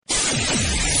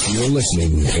You're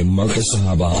listening to Marcus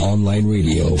Sahaba Online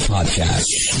Radio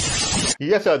Podcast.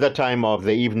 Yes, at the time of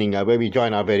the evening where we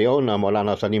join our very own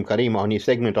Maulana Salim Karim on his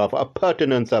segment of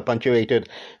Pertinence, Punctuated,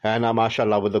 and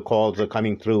mashallah with the calls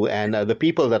coming through, and the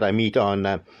people that I meet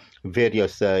on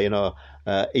various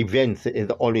events is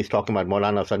always talking about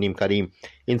Maulana Salim Karim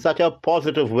in such a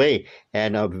positive way,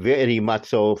 and very much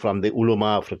so from the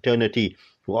Ummah fraternity,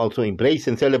 who also embrace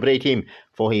and celebrate him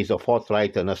for his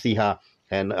forthright nasiha.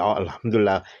 And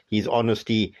alhamdulillah, his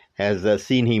honesty has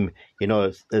seen him,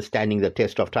 standing the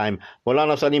test of time.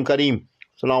 Maulana Salim Karim,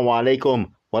 Assalamu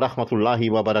alaikum wa rahmatullahi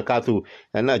wa barakatuh.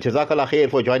 And Jazakallah khair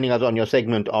for joining us on your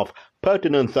segment of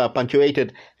Pertinence,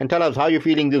 Punctuated. And tell us how you're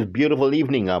feeling this beautiful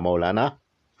evening, Maulana.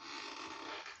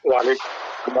 Wa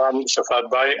alaikum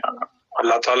Shafat bhai.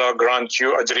 Allah Ta'ala grant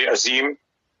you Ajri Azim.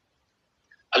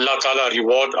 Allah Ta'ala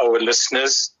reward our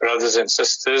listeners, brothers and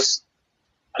sisters.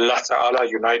 Allah Ta'ala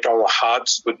unite our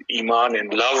hearts with Iman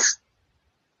and love.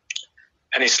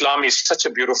 And Islam is such a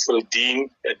beautiful deen,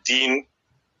 a deen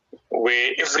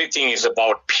where everything is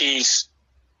about peace,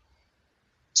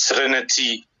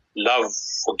 serenity, love,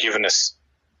 forgiveness.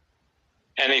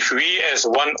 And if we as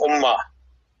one ummah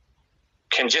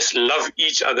can just love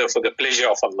each other for the pleasure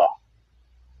of Allah,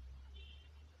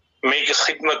 make a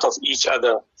khidmat of each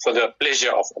other for the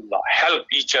pleasure of Allah, help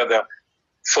each other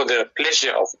for the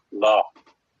pleasure of Allah,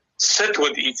 sit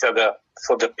with each other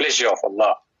for the pleasure of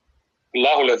Allah.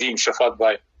 Allahul Azim Shafat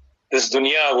bhai, this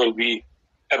dunya will be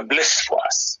a bliss for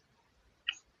us.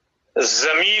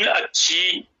 Zameen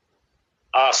achhi,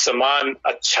 Asaman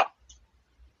acha.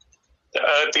 The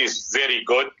earth is very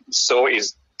good, so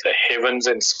is the heavens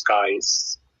and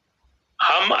skies.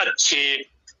 Hum achhe,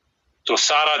 to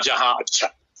sara jahan acha.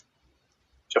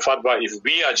 Shafat bhai, if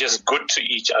we are just good to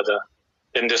each other,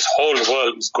 then this whole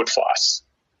world is good for us.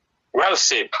 Well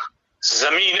said.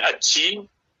 Zameen achhi,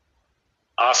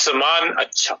 Asaman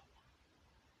acha.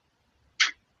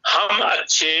 Hum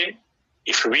achhe,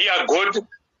 if we are good,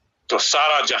 to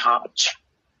sara jahan acha.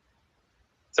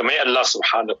 So may Allah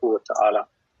subhanahu wa ta'ala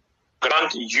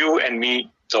grant you and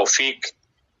me tawfiq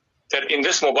that in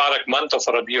this Mubarak month of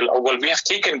Rabiul Awwal we have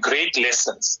taken great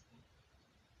lessons.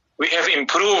 We have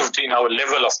improved in our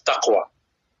level of taqwa.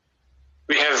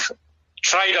 We have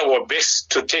tried our best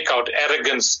to take out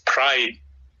arrogance, pride,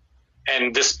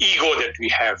 and this ego that we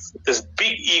have, this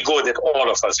big ego that all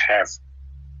of us have.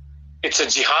 It's a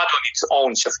jihad on its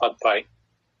own, Shafat bhai,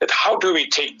 that how do we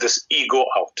take this ego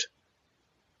out?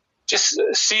 Just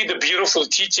see the beautiful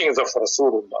teachings of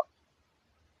Rasulullah.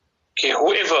 Okay,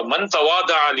 whoever, man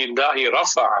tawada'a lillahi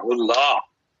rafa'ahu Allah.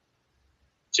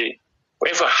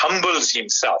 Whoever humbles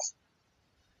himself,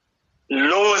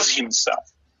 lowers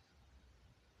himself,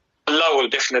 Allah will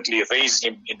definitely raise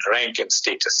him in rank and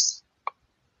status.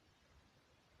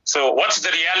 So what's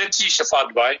the reality,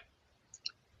 Shafat bhai?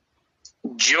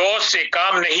 Jo se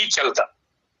kaam nahi chalta.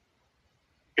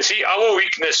 You see, our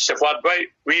weakness, Shafat bhai,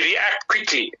 we react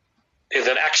quickly. There's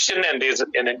an action and there's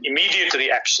an immediate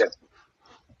reaction.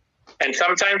 And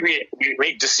sometimes we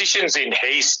make decisions in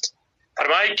haste.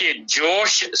 Farmai ke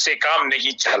josh se kaam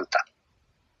nahi chalta.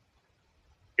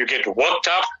 You get worked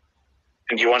up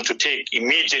and you want to take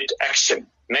immediate action.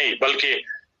 Nahi, balki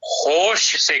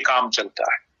hosh se kaam chalta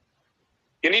hai.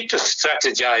 You need to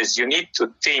strategize, you need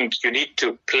to think, you need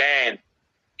to plan.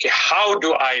 Okay, how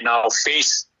do I now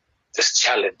face this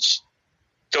challenge?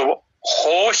 So,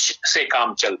 hosh se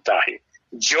kaam chalta hai,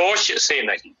 josh se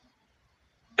nahi.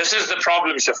 This is the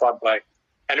problem, Shafat bhai.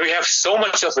 And we have so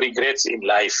much of regrets in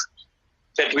life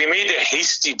that we made a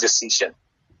hasty decision.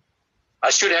 I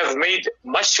should have made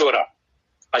mashwara.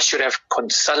 I should have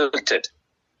consulted.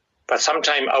 But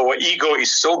sometimes our ego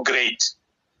is so great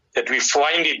that we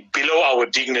find it below our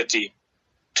dignity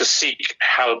to seek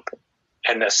help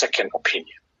and a second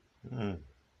opinion.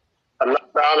 Allah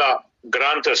Ta'ala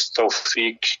grant us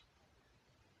tawfiq.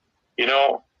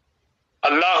 Allahumma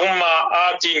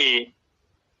atini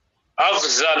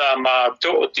afzala ma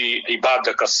tu'ti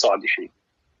ibadaka salihin.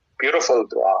 Beautiful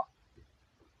dua.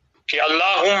 Ki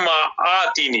Allahumma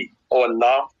atini, O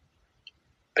Allah,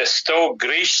 bestow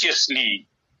graciously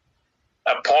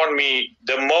upon me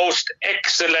the most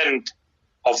excellent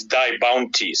of thy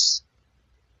bounties.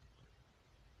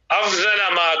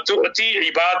 Afzala ma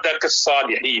tu'ti ibadaka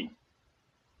salihin,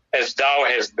 as thou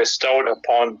hast bestowed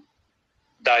upon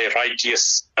thy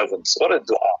righteous servants. What a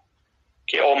dua.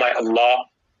 Okay, oh my Allah,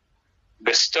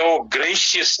 bestow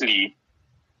graciously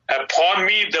upon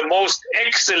me the most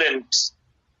excellent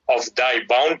of thy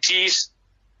bounties,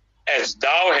 as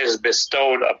thou hast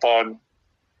bestowed upon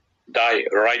thy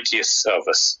righteous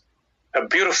service. A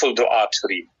beautiful dua to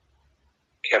read.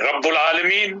 Rabbul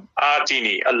Alameen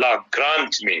Atini, Allah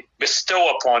grant me, bestow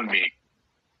upon me,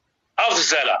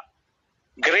 Afzala,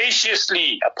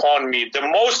 graciously upon me, the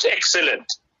most excellent,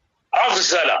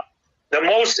 Afzala, the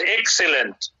most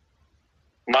excellent,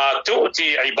 Ma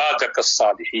tu'ti ibadak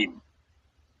as-salihin,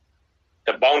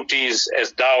 the bounties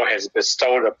as thou hast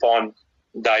bestowed upon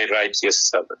thy righteous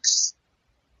servants.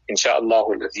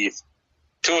 Insha'Allah al-Aziz.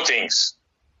 Two things.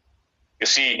 You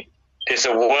see, there's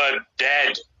a word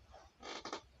dad.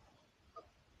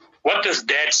 What does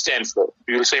dad stand for?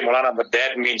 You will say, Maulana, but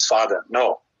dad means father.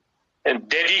 No. And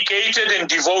dedicated and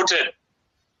devoted.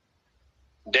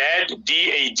 Dad,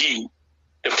 D-A-D.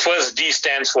 The first D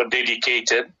stands for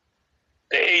dedicated.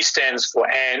 The A stands for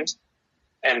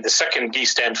and the second D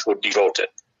stands for devoted.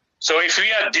 So if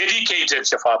we are dedicated,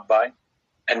 Shafat Bhai,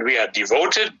 and we are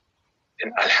devoted,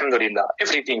 then Alhamdulillah,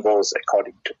 everything goes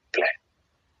according to plan.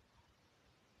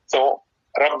 So,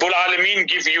 Rabbul Alameen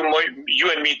give you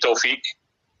and me tawfiq.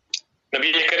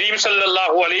 Nabi Karim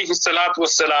sallallahu alayhi salatu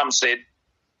wasalam said,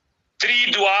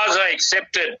 3 du'as are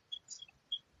accepted.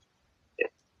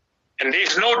 And there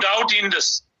is no doubt in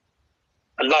this.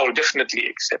 Allah will definitely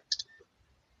accept.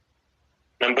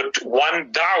 Number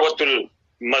 1, da'watul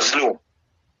mazloom.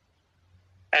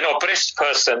 An oppressed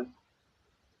person.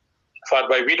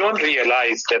 Father, we don't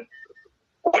realize that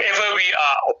whoever we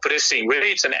are oppressing, whether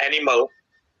it's an animal,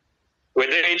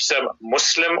 whether it's a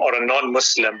Muslim or a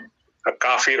non-Muslim, a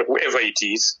kafir, whoever it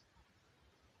is,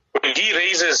 when he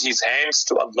raises his hands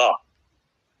to Allah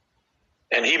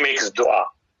and he makes dua,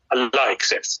 Allah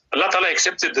accepts. Allah Ta'ala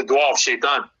accepted the dua of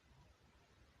shaitan.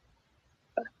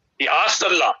 He asked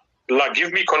Allah, Allah,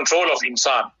 give me control of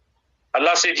insan.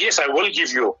 Allah said, yes, I will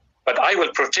give you, but I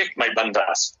will protect my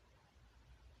bandas.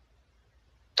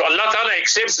 So Allah Ta'ala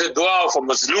accepts the dua of a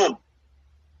Muslim,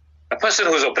 a person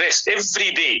who is oppressed.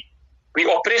 Every day, we're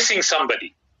oppressing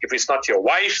somebody. If it's not your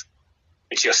wife,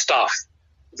 it's your staff.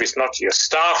 If it's not your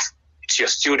staff, it's your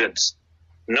students.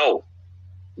 No.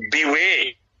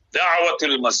 Beware.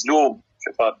 Da'watul mazloom.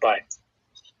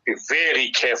 Be very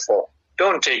careful.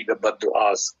 Don't take the bad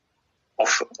du'as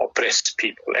of oppressed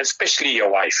people, especially your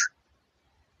wife.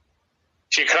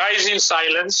 She cries in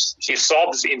silence. She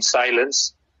sobs in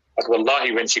silence. But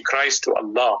wallahi, when she cries to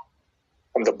Allah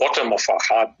from the bottom of her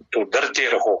heart, to darte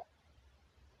raho,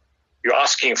 you're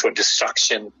asking for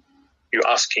destruction. You're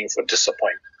asking for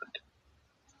disappointment.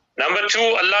 Number 2,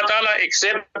 Allah Ta'ala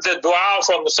accepts the dua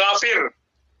from Musafir.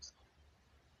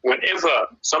 Whenever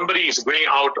somebody is going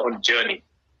out on journey,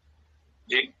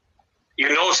 you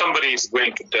know somebody is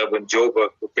going to Durban,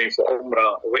 Joburg, going for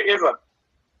Umrah, or wherever,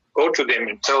 go to them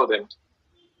and tell them,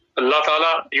 Allah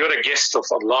Ta'ala, you're a guest of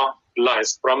Allah. Allah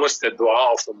has promised the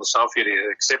dua of the Musafir is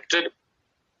accepted.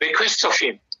 Request of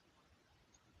him.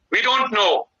 We don't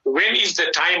know when is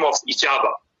the time of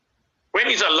ijabah. When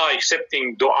is Allah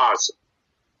accepting du'as?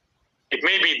 It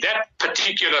may be that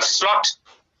particular slot,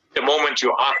 the moment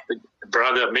you ask the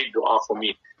brother, make dua for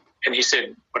me. And he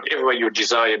said, whatever you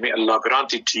desire, may Allah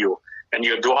grant it to you. And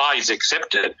your dua is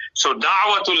accepted. So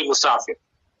da'watul musafir.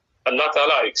 Allah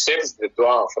Ta'ala accepts the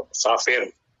dua of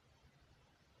musafir.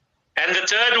 And the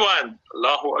third one,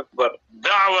 Allahu Akbar,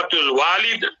 da'watul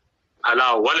walid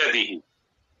ala waladihi.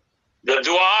 The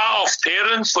dua of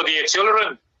parents for their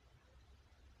children.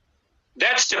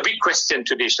 That's the big question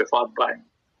today, Shafat Bhai.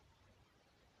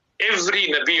 Every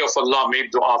Nabi of Allah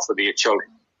made dua for their children.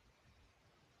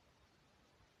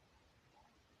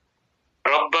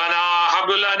 رَبَّنَا هَبْ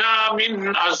لَنَا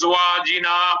مِنْ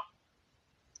أَزْوَاجِنَا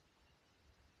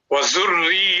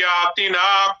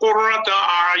وَذُرِّيَّاتِنَا قُرَّةَ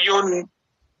أَعْيُنٍ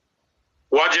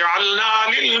وَاجْعَلْنَا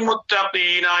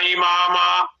لِلْمُتَّقِينَ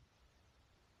إِمَامًا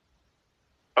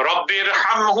رَبِّ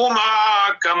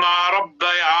ارْحَمْهُمَا كَمَا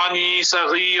رَبَّيَانِي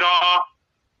صَغِيرًا.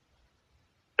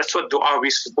 That's what dua we're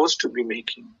supposed to be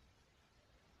making.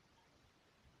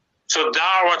 So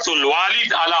da'watul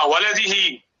walid ala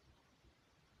waladihi.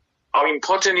 How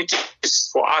important it is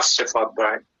for us, Shafat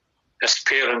Bhai, as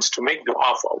parents, to make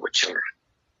dua for our children.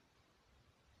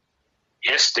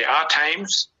 Yes, there are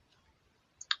times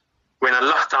when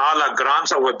Allah Ta'ala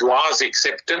grants our dua's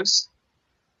acceptance.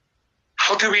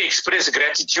 How do we express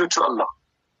gratitude to Allah?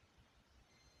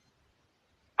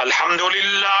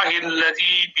 Alhamdulillahi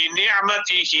alladhi bi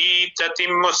ni'matihi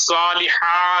tatimmu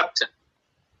salihat.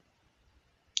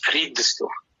 Read this dua.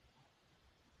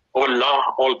 Oh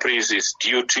Allah, all praise is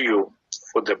due to you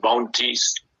for the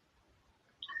bounties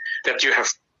that you have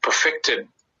perfected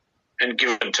and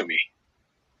given to me.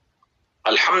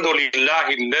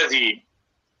 Alhamdulillahi alladhi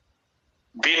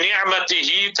bi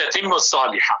ni'matihi tatimmu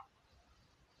salihat.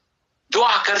 Dua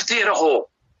karte raho.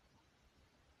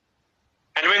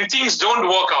 And when things don't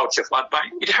work out, Shafat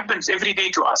Bhai, it happens every day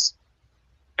to us.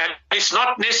 And it's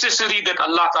not necessary that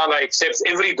Allah Ta'ala accepts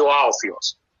every dua of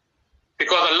yours.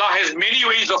 Because Allah has many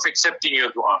ways of accepting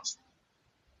your du'as.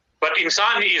 But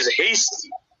insan is hasty.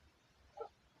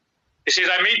 He says,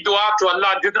 I made dua to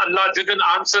Allah didn't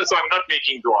answer, so I'm not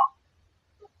making dua.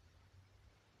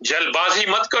 Jalbazi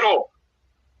mat karo.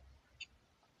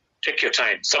 Take your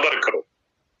time. Sabr karo.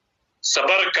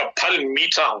 Sabr ka phal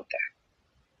meetha hota hai.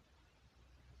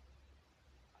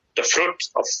 The fruit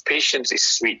of patience is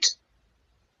sweet.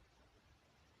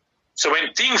 So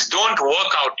when things don't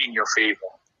work out in your favor,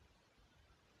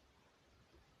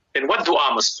 then what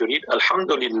dua must you read?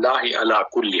 Alhamdulillahi ala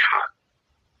kulli hal.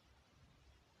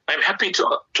 I'm happy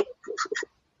to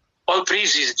all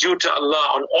praise is due to Allah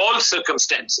on all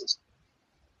circumstances.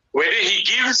 Whether He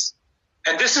gives,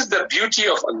 and this is the beauty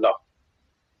of Allah.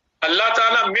 Allah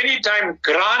Ta'ala many times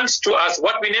grants to us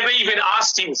what we never even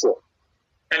asked Him for.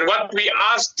 And what we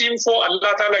asked Him for,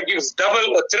 Allah Ta'ala gives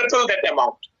double or triple that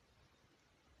amount.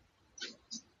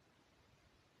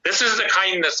 This is the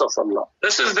kindness of Allah.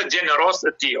 This is the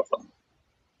generosity of Allah.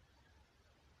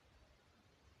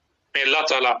 May Allah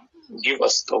Ta'ala give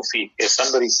us tawfiq. As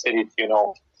somebody said it,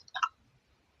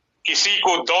 किसी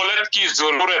को दौलत की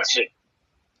जरूरत है,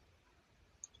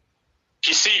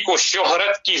 किसी को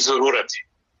शोहरत की जरूरत है,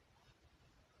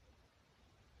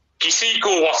 किसी को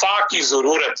वफा की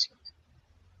जरूरत है.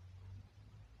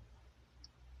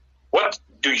 What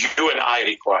do you and I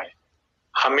require?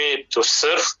 हमें तो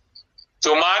सिर्फ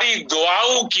तुम्हारी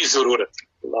दुआओं की जरूरत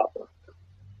है.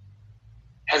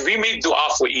 Have we made dua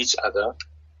for each other?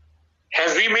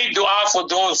 Have we made dua for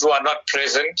those who are not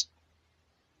present?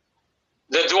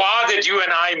 The dua that you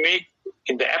and I make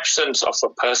in the absence of a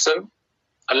person,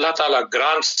 Allah Ta'ala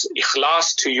grants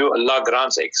ikhlas to you, Allah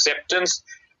grants acceptance,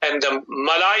 and the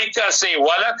malaika say,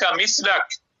 walaka mislak.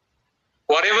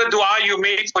 Whatever dua you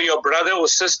make for your brother or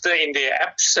sister in their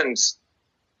absence,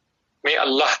 may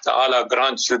Allah Ta'ala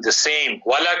grant you the same.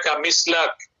 Walaka mislak.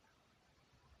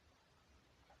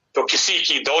 To kisi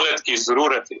ki daulat ki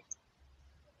zarurat hai.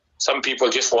 Some people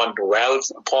just want wealth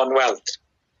upon wealth.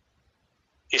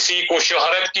 Kisi ko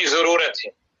shoharat ki zarurat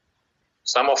hai.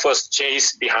 Some of us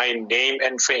chase behind name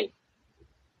and fame.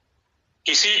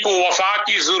 Kisi ko wafa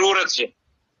ki zarurat hai.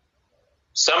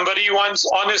 Somebody wants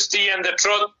honesty and the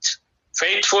truth,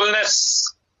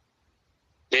 faithfulness.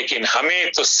 Lekin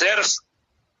hame to sirf,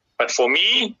 but for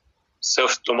me,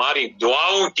 sirf tumhari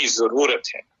duaon ki zarurat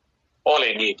hai. All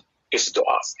I need is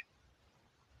dua.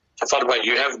 Shafat bhai,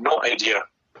 you have no idea.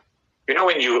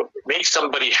 When you make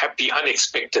somebody happy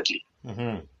unexpectedly,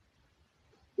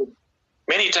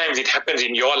 many times it happens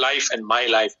in your life and my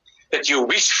life that you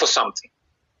wish for something,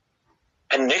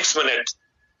 and next minute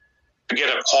you get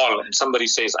a call and somebody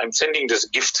says, I'm sending this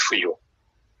gift for you.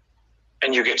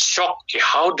 And you get shocked.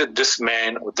 How did this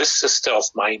man or this sister of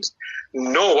mine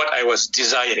know what I was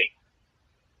desiring?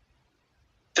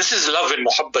 This is love and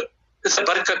muhabbat. This is the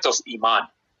barakat of iman.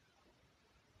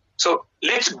 So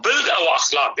let's build our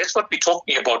akhlaq. That's what we're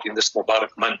talking about in this Mubarak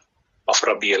month of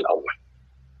Rabi al-Awwal.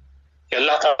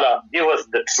 Allah Ta'ala give us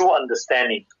the true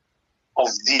understanding of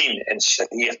deen and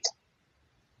shariat.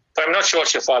 So I'm not sure,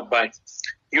 Shafat Bhai,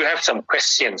 you have some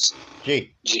questions.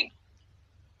 Ji.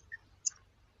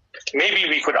 Maybe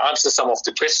we could answer some of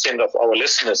the questions of our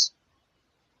listeners.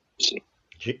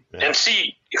 And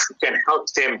see if we can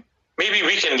help them. Maybe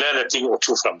we can learn a thing or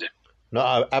two from them.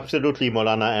 No, absolutely,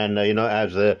 Maulana. And,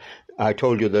 as I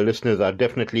told you, the listeners are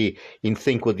definitely in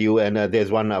sync with you. And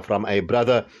there's one from a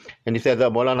brother. And he says,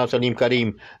 Maulana Salim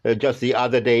Karim, just the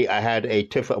other day I had a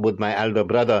tiff with my elder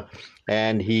brother.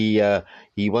 And he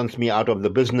wants me out of the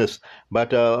business.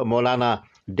 But Maulana,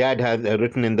 Dad has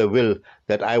written in the will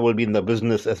that I will be in the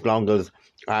business as long as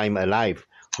I'm alive.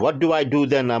 What do I do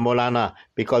then, Maulana?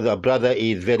 Because a brother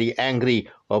is very angry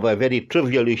over a very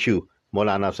trivial issue.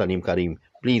 Maulana Salim Karim,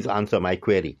 please answer my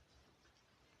query.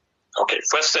 Okay,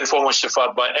 first and foremost,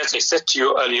 Shafat Bhai, as I said to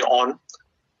you earlier on,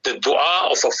 the dua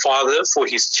of a father for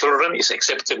his children is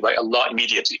accepted by Allah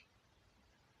immediately.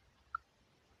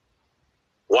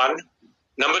 One.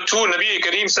 Number two, Nabi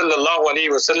Karim sallallahu alayhi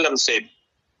wasallam said,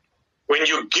 when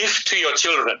you give to your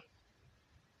children,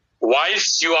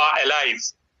 whilst you are alive,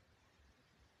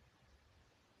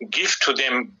 give to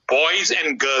them boys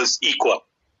and girls equal,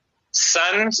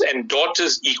 sons and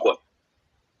daughters equal.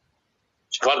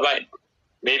 Shafat Bhai,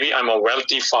 maybe I'm a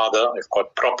wealthy father, I've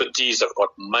got properties, I've got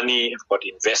money, I've got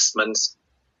investments,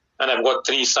 and I've got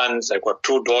 3 sons, I've got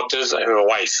 2 daughters, I have a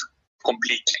wife,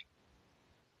 completely.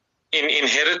 In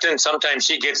inheritance, sometimes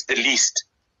she gets the least.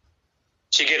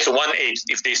 She gets 1/8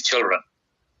 if there's children.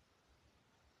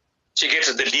 She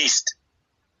gets the least.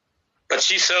 but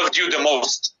she served you the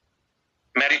most,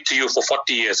 married to you for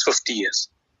 40 years, 50 years.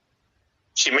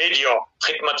 She made your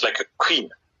khidmat like a queen.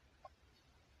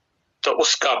 So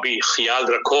uska bhi khiyal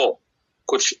rakho,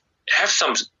 kuch have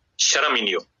some sharam in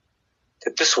you.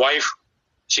 That this wife,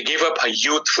 she gave up her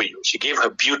youth for you. She gave her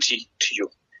beauty to you.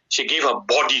 She gave her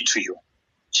body to you.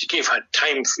 She gave her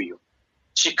time for you.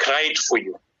 She cried for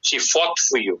you. She fought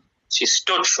for you. She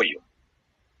stood for you.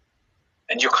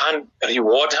 And you can't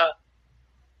reward her.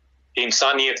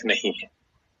 Insaniyat nahi hai.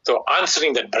 So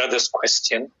answering that brother's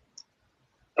question,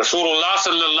 Rasulullah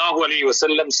sallallahu alaihi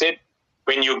wasallam said,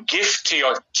 when you give to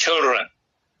your children,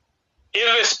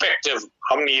 irrespective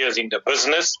how many years in the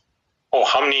business or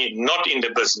how many not in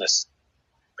the business,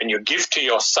 when you give to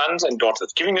your sons and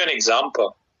daughters, giving you an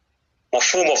example,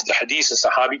 mafhum of the hadith, a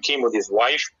sahabi came with his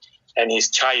wife and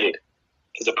his child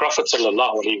to the Prophet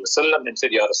sallallahu alaihi wasallam and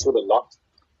said, Ya Rasulullah,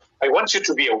 I want you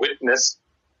to be a witness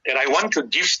that I want to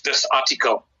give this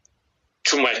article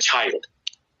to my child.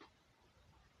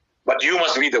 But you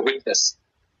must be the witness.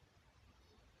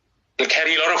 It'll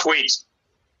carry a lot of weight.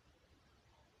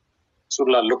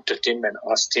 Rasulullah looked at him and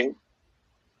asked him,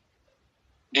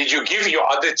 did you give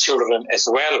your other children as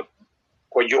well,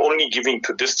 or are you only giving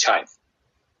to this child?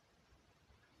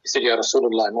 He said, Ya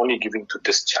Rasulullah, I'm only giving to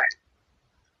this child.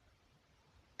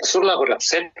 Rasulullah got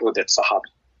upset with that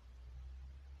Sahabi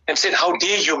and said, how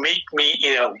dare you make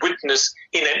me a witness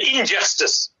in an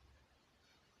injustice?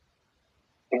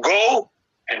 Go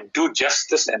and do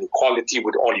justice and equality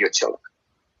with all your children.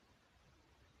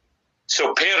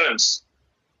 So parents,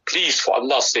 please, for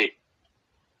Allah's sake,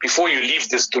 before you leave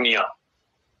this dunya,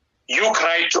 you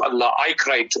cried to Allah, I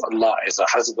cried to Allah as a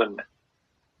husband.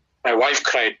 My wife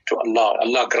cried to Allah,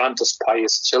 Allah grant us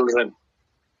pious children.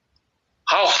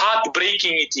 How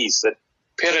heartbreaking it is that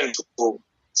parents who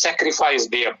sacrifice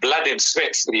their blood and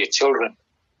sweat for their children,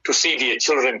 to see their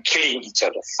children killing each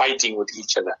other, fighting with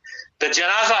each other. The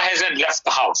janazah hasn't left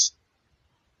the house.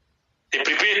 They're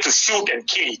prepared to shoot and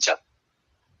kill each other.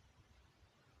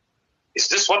 Is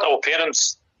this what our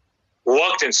parents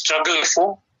worked and struggled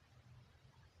for?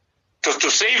 To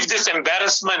save this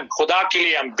embarrassment, Khuda ke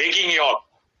liye, I'm begging you all,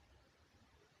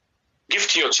 give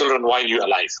to your children while you're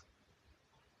alive.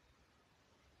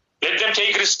 Let them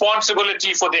take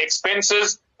responsibility for the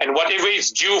expenses and whatever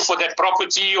is due for that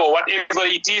property or whatever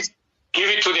it is, give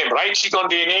it to them. Write it on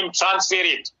their name, transfer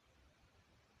it.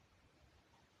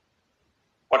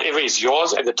 Whatever is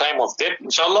yours at the time of death,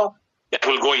 inshallah, that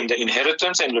will go in the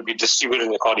inheritance and will be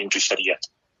distributed according to Sharia.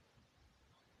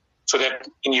 So that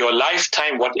in your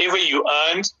lifetime, whatever you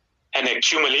earned and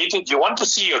accumulated, you want to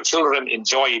see your children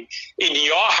enjoy it in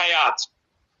your hayat.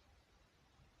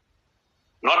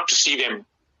 Not to see them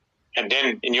and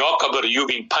then in your qabr you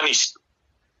being punished.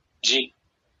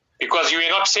 Because you were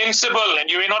not sensible and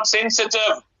you were not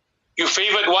sensitive. You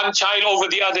favored one child over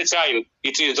the other child.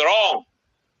 It is wrong.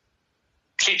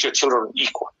 Treat your children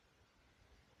equal.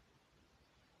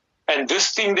 And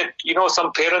this thing that,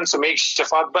 some parents make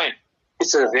Shafat by,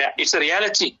 it's a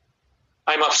reality.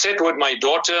 I'm upset with my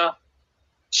daughter.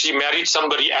 She married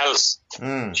somebody else.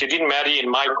 She didn't marry in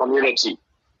my community.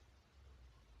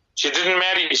 She didn't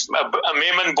marry a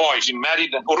Memon boy. She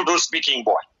married an Urdu-speaking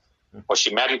boy. Or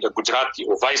she married a Gujarati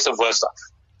or vice versa.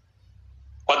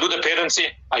 What do the parents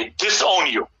say? I disown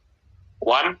you.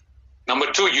 One. Number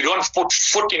two, you don't put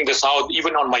foot in this house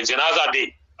even on my janazah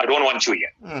day. I don't want you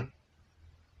here.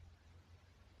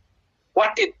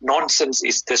 What nonsense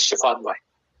is this, Shafat bhai?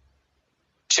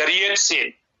 Shariat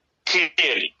said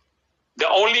clearly, the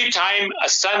only time a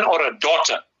son or a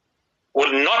daughter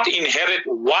will not inherit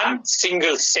one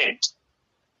single cent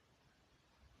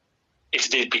if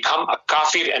they become a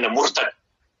kafir and a murtad.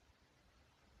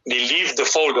 They leave the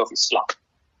fold of Islam.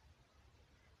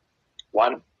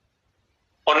 One.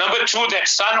 Or number two, that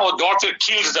son or daughter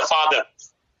kills the father.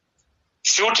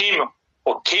 Shoot him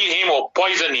or kill him or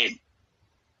poison him.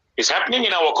 It's happening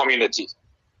in our community.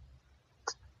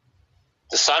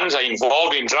 The sons are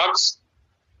involved in drugs,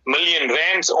 million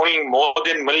rands, owing more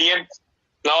than million.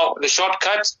 Now the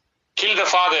shortcut, kill the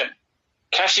father,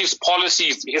 cash his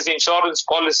policies, his insurance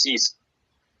policies,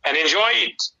 and enjoy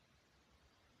it.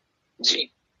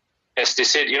 As they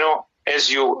said,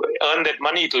 as you earn that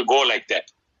money, it will go like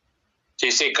that.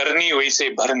 Jaise karni, waise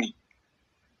bharni.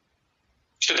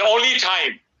 So the only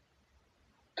time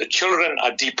the children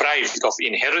are deprived of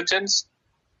inheritance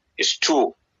is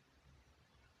two.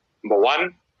 Number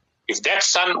one, if that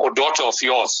son or daughter of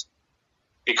yours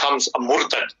becomes a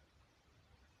murtad,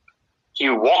 he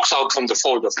walks out from the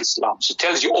fold of Islam. She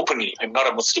tells you openly, I'm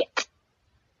not a Muslim.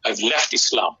 I've left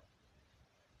Islam.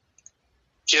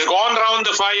 She's gone round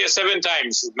the fire 7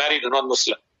 times. She's married a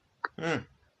non-Muslim.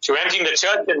 She went in the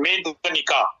church and made the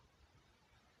nikah,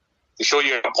 to show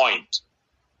you a point.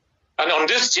 And on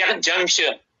this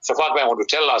juncture, Shafat, I want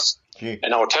to tell us,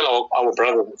 and I will tell our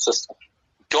brothers and sisters,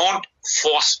 don't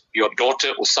force your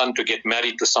daughter or son to get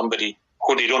married to somebody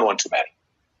who they don't want to marry.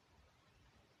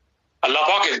 Allah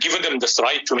Pak has given them this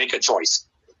right to make a choice.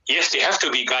 Yes, they have to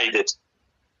be guided.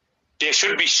 There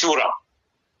should be shura.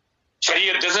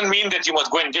 Sharia doesn't mean that you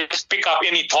must go and just pick up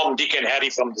any Tom, Dick and Harry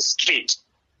from the street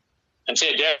and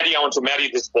say, Daddy, I want to marry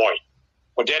this boy.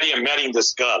 Or Daddy, I'm marrying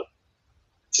this girl.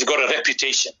 She's got a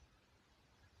reputation.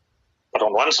 But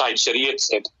on one side, Sharia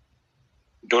said,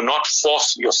 do not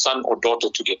force your son or daughter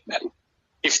to get married.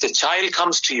 If the child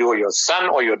comes to you, or your son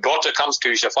or your daughter comes to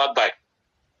you, Shafat Bhai,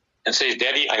 and says,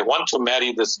 Daddy, I want to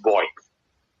marry this boy.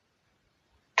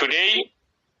 Today,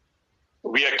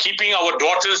 we are keeping our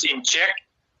daughters in check,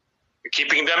 we're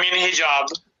keeping them in hijab,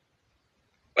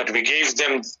 but we gave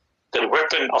them the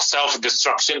weapon of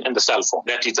self-destruction and the cell phone.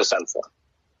 That is the cell phone.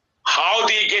 How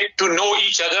they get to know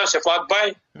each other, Shafat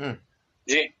Bhai?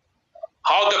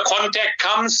 How the contact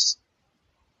comes,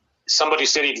 somebody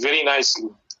said it very nicely.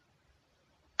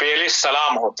 Pehle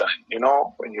salam hota hai. You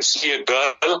know, when you see a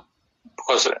girl,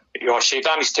 because your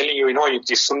shaitan is telling you, it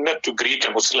is sunnah to greet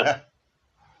a Muslim.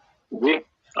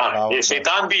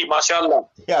 Shaitan bhi, mashallah.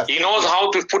 Yes. He knows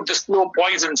how to put the slow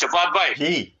poison, Shafat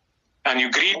Bhai. And you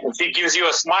greet, he gives you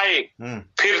a smile.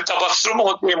 Phir tabassum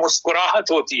hoti hai, muskurahat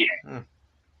hoti hai.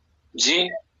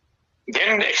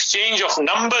 Then exchange of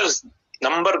numbers,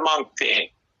 number mangte hain.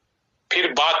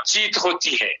 Phir baatcheet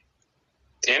hoti hai.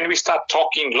 Then we start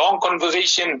talking, long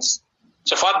conversations.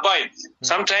 Shafat Bhai,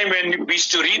 sometime when we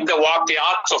used to read the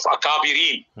waqiyat of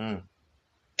Akabirin,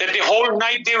 that the whole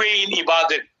night they were in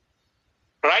ibadat.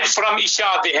 Right from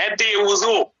Isha, they had their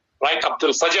wuzu. Right up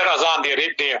till Fajr Azan, they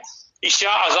read their Isha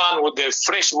Azan with their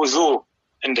fresh wuzu.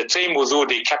 And the same wuzu,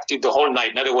 they kept it the whole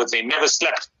night. In other words, they never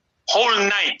slept. Whole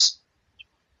night,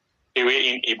 they were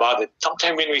in ibadat.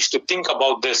 Sometime when we used to think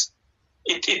about this,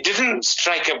 it didn't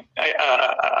strike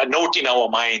a note in our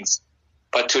minds.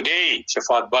 But today,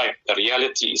 Shafat Bhai, the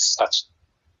reality is such.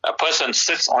 A person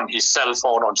sits on his cell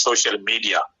phone on social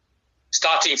media,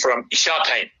 starting from Isha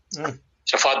time.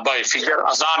 Shafat Bhai, Fajr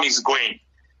Azan is going.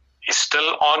 He's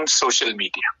still on social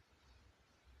media.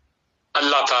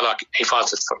 Allah Ta'ala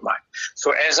hifazat farmaye.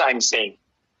 So as I'm saying,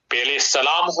 pehle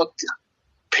salam hoti hai,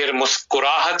 phir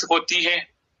muskurahat hoti hai,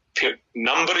 phir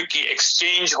number ki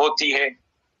exchange hoti hai,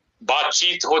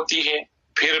 बातचीत होती है,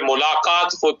 फिर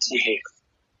मुलाकात होती है,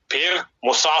 फिर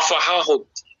मुसाफहा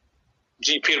होती है,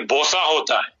 जी फिर बोसा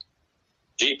होता है,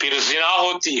 जी फिर जिना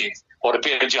होती है, और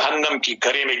फिर जहन्नम की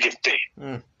घरे में गिरते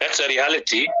हैं. That's a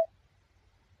reality.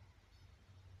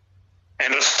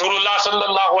 And Rasulullah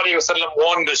sallallahu alayhi wa sallam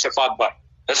warned the Shafat Bhai.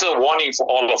 This is a warning for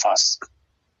all of us.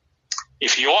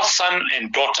 If your son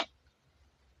and daughter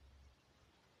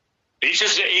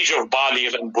reaches the age of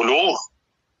baligh and bulugh,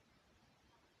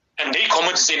 and they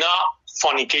commit zina,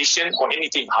 fornication, or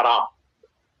anything haram,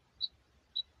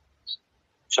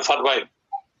 Shafat Bhai,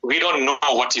 we don't know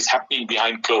what is happening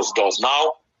behind closed doors.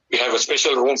 Now, we have a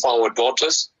special room for our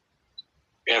daughters,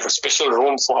 we have a special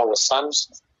room for our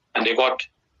sons, and they got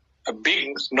a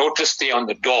big notice there on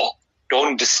the door.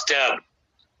 Don't disturb.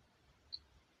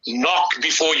 Knock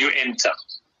before you enter.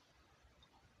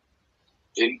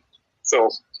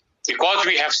 So, because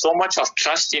we have so much of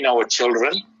trust in our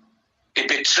children, they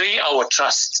betray our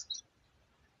trust.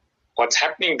 What's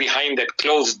happening behind that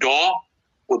closed door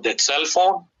with that cell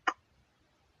phone?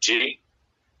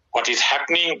 What is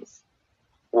happening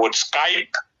with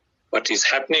Skype? What is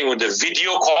happening with the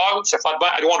video call? Shafat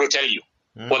Bhai, I don't want to tell you.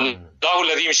 Wallahu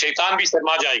ladhim, shaitan bhi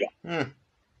sarma jayega.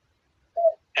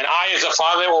 And I as a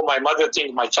father or my mother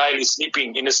think my child is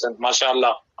sleeping innocent,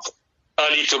 mashallah.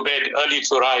 Early to bed, early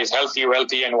to rise, healthy,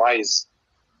 wealthy and wise.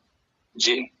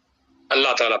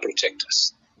 Allah Ta'ala protect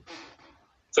us.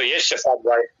 So yes, Shafat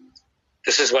Bhai,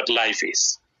 this is what life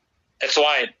is. That's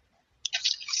why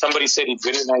somebody said it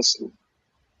very nicely.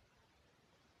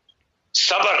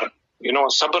 Sabr,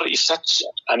 sabr is such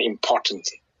an important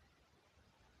thing.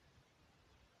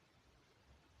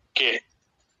 Okay.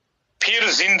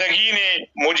 फिर जिंदगी ने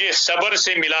मुझे सब्र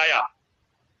से मिलाया.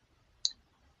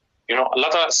 Allah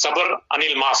Ta'ala, sabr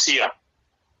anil ma'siyah.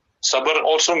 Sabr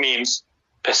also means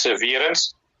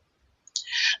perseverance.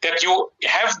 That you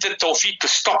have the tawfiq to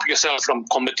stop yourself from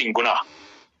committing guna.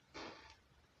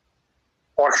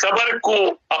 और सब्र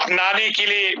को अपनाने के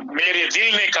लिए मेरे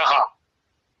दिल ने कहा,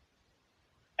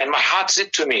 and my heart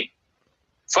said to me,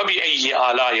 فَبِأَيِّ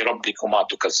آلَاءِ رَبِّكُمَا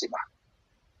تُكَذِّبَانِ.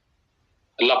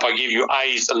 Allah gave you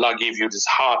eyes, Allah gave you this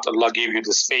heart, Allah gave you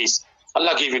this face,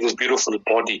 Allah gave you this beautiful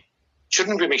body.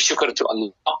 Shouldn't we make shukr to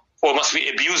Allah or must we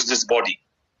abuse this body?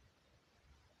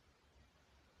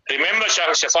 Remember,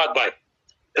 Shafat Bhai,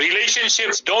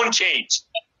 relationships don't change,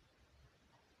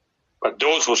 but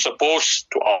those who are supposed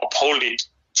to uphold it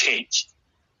change.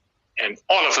 And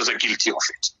all of us are guilty of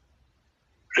it.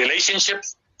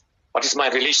 Relationships, what is my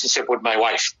relationship with my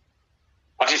wife?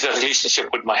 What is the relationship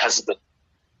with my husband?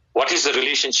 What is the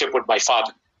relationship with my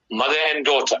father, mother and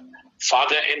daughter,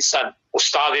 father and son,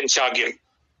 ustad and shagir,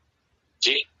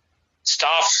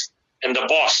 staff and the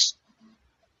boss?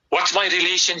 What's my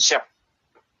relationship?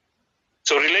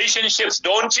 So relationships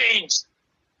don't change,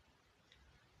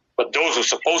 but those who are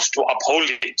supposed to uphold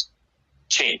it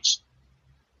change.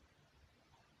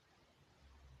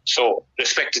 So,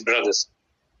 respected brothers,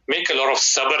 make a lot of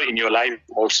sabr in your life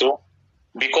also,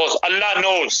 because Allah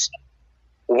knows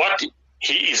what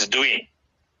He is doing.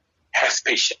 Have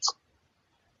patience.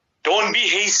 Don't be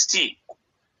hasty.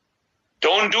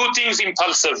 Don't do things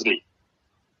impulsively.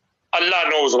 Allah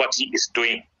knows what He is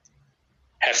doing.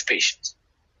 Have patience.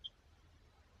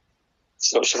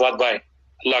 So, Shafat Bhai,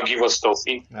 Allah give us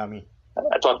tawfiq. Ameen.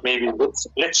 I thought maybe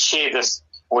let's share this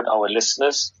with our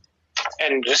listeners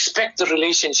and respect the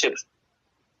relationship.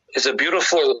 It's a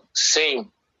beautiful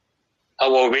saying.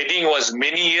 Our wedding was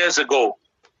many years ago,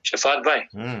 Shafat Bhai.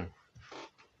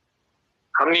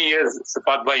 How many years,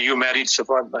 Shafat Bhai, you married,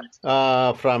 Shafat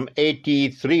Bhai? From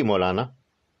 83, Maulana.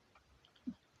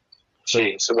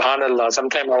 Subhanallah.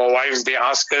 Sometimes our wives, they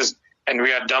ask us, and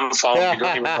we are dumbfounded. We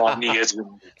don't even know how many years we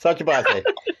married. Such baat hai.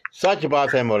 Such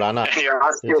baat hai, Maulana.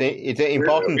 It's an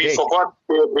important we date. Forgot.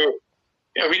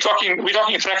 We're talking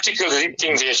practical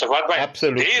things here, Shafat Bhai.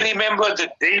 Absolutely. They remember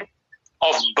the date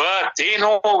of birth. They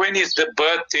know when is the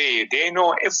birthday. They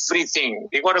know everything.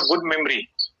 They got a good memory.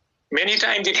 Many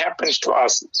times it happens to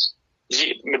us.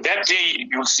 That day,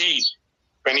 you'll see,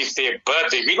 when it's their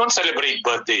birthday. We don't celebrate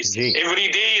birthdays. Every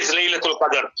day is Laylatul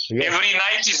Qadr. Yeah. Every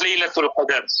night is Laylatul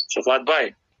Qadr. Shafat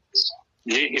Bhai,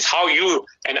 it's how you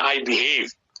and I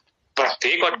behave. But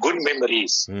they got good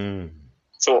memories.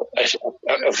 So,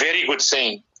 a very good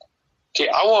saying. Okay,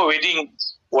 our wedding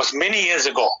was many years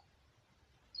ago.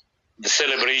 The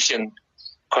celebration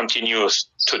continues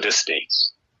to this day.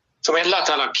 So may Allah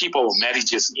Ta'ala keep our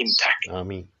marriages intact.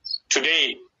 Ameen.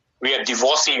 Today, we are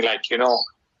divorcing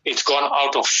it's gone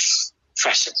out of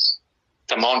fashion,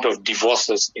 the amount of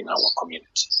divorces in our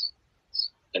community.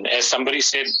 And as somebody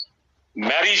said,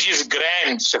 marriage is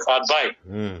grand, Shafat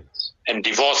Bhai, and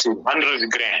divorce is 100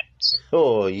 grand.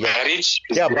 Oh, yeah. Marriage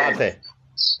is Kya grand. baat hai?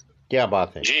 Kya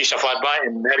baat hai? Ji, Shafat Bhai,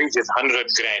 and marriage is 100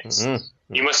 grand.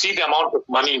 You must see the amount of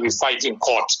money we fight in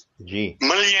court. Million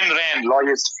rand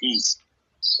lawyers' fees.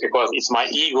 Because it's my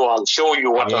ego, I'll show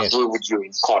you what I'll do with you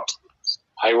in court.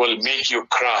 I will make you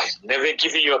cry. Never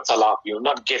give you your talaq. You will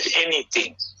not get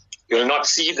anything. You will not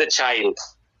see the child.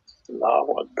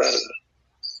 Allahu Akbar.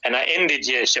 And I ended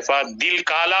here, Shafat, dil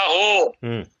kala ho.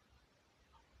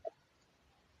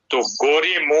 To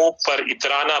gore muh par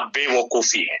itrana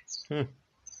bewakufi hai.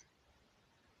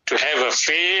 To have a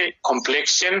fair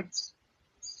complexion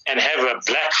and have a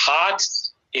black heart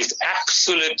is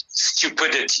absolute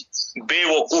stupidity.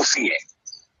 Bewakufi hai.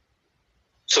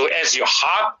 So as your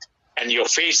heart and your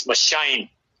face must shine,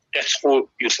 that's who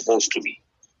you're supposed to be.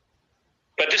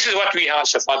 But this is what we are,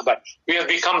 Shafat Bhai. We have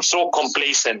become so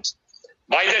complacent.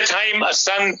 By the time a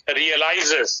son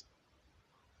realizes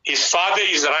his father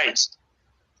is right,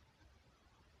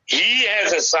 he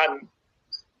has a son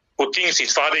who thinks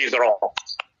his father is wrong.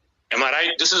 Am I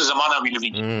right? This is the zamana we live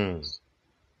in.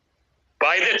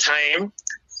 By the time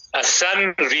a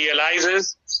son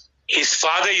realizes his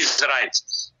father is right,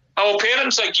 our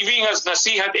parents are giving us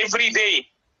nasihat every day.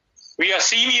 We are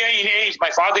senior in age. My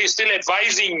father is still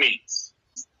advising me.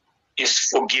 Is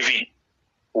forgiving.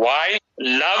 Why?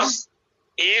 Love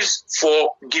is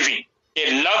forgiving.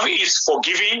 Love is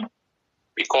forgiving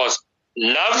because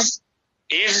love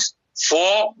is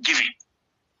forgiving.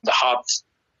 The hearts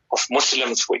of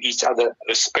Muslims for each other,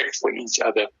 respect for each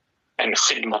other, and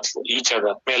khidmat for each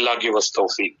other. May Allah give us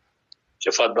tawfiq.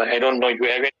 Shafat Bhai, I don't know if you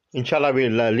have it. Inshallah,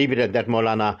 we'll leave it at that,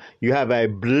 Maulana. You have a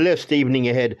blessed evening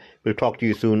ahead. We'll talk to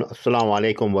you soon. Assalamu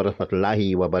alaikum wa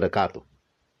rahmatullahi wa barakatuh.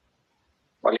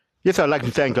 Yes, I'd like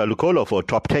to thank Lucolo for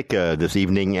Top Tech this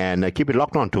evening, and keep it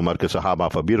locked on to Markaz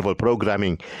Sahaba for beautiful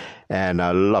programming and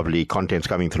lovely contents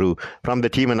coming through from the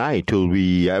team and I. Till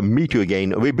we meet you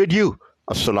again, we bid you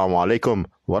Assalamu alaikum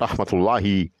wa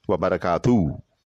rahmatullahi wa barakatuh.